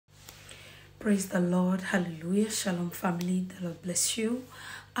Praise the Lord. Hallelujah. Shalom, family. The Lord bless you.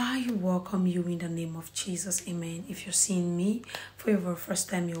 I welcome you in the name of Jesus. Amen. If you're seeing me for your very first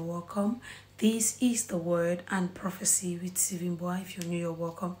time, you're welcome. This is the word and prophecy with Stephen Boy. If you're new, you're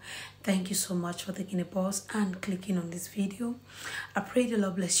welcome. Thank you so much for taking a pause and clicking on this video. I pray the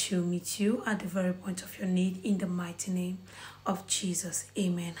Lord bless you, meet you at the very point of your need in the mighty name of Jesus.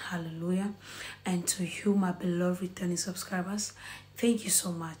 Amen. Hallelujah. And to you, my beloved returning subscribers, thank you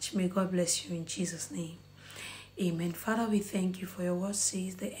so much. May God bless you in Jesus' name. Amen. Father, we thank you for your word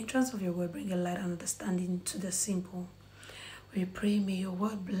says the entrance of your word bring a light and understanding to the simple. We pray may your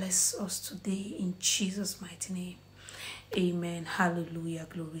word bless us today in Jesus' mighty name. Amen. Hallelujah.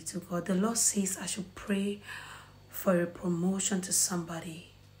 Glory to God. The Lord says I should pray for a promotion to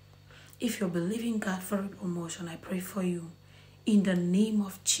somebody. If you're believing God for a promotion, I pray for you in the name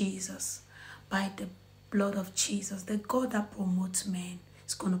of Jesus. By the blood of Jesus, the God that promotes men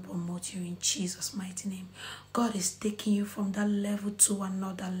is going to promote you in Jesus' mighty name. God is taking you from that level to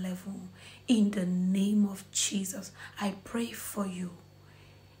another level. In the name of Jesus, I pray for you.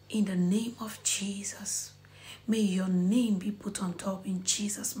 In the name of Jesus, may your name be put on top in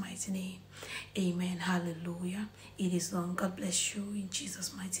Jesus' mighty name. Amen. Hallelujah. It is done. God bless you in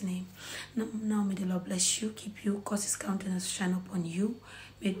Jesus' mighty name. Now may the Lord bless you, keep you, cause his countenance to shine upon you.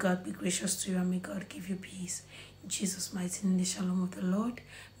 May God be gracious to you and may God give you peace. In Jesus' mighty name, the shalom of the Lord.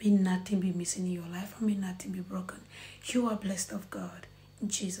 May nothing be missing in your life and may nothing be broken. You are blessed of God. In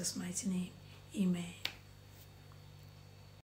Jesus' mighty name. Amen.